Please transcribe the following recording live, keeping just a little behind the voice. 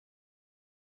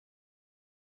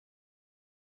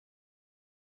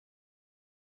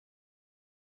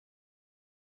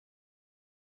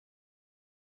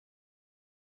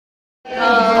Thank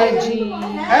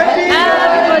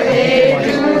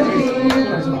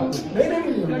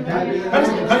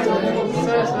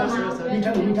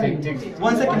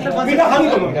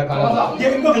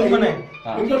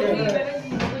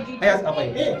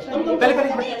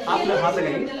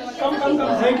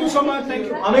you so much, thank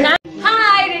you.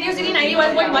 Hi, radio city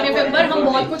 91.1 FM पर हम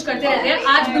बहुत कुछ करते रहते हैं।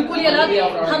 आज बिल्कुल ही अलग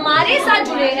हमारे साथ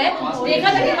जुड़े हैं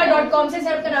Rekha.com से।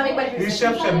 सर, आपका नाम एक बार?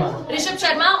 ऋषभ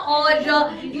शर्मा। और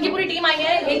इनकी पूरी टीम आई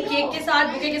है एक केक के साथ,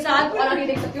 बुके के साथ। और आगे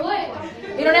देख सकते हो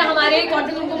इन्होंने हमारे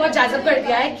कॉन्फ्रेंस रूम को बहुत जाज़ब कर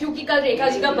दिया है, क्योंकि कल रेखा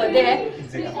जी का बर्थडे है।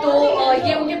 तो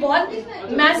ये उनके बहुत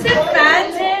मैसिव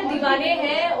फैंस हैं, दीवाने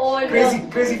हैं और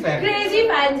क्रेजी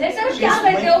फैंस हैं। सर, क्या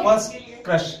करते हो?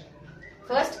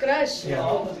 First crush,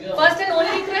 first and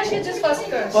only crush या just first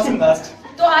crush? First and last.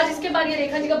 तो आज इसके बाद ये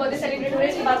रेखा जी का बर्थडे सेलिब्रेट हो रहा है,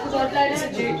 इसके बाद कुछ और प्लान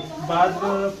है? जी, बाद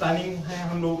प्लानिंग है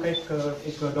हम लोगों का एक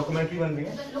डॉक्यूमेंटरी बन रही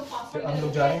है। हम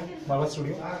लोग जा रहे हैं मार्वा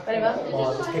स्टूडियो। अरे वाह।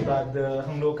 और उसके बाद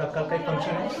हम लोग का कल का एक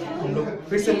फंक्शन है, हम लोग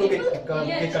फिर से लोग एक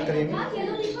कट करेंगे,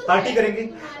 पार्टी करेंगे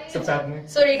सब साथ में।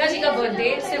 सो रेखा जी का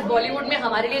बर्थडे सिर्फ बॉलीवुड में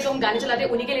हमारे लिए जो हम गाने चलाते हैं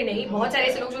उन्हीं के लिए नहीं, बहुत सारे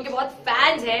ऐसे लोग जो उनके बहुत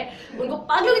फैंस हैं, उनको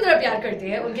पागलों की तरह प्यार करते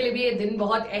हैं, उनके लिए भी ये दिन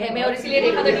बहुत अहम है। और इसीलिए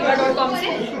Rekha.com से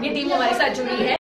ये टीम हमारे साथ जुड़ी है।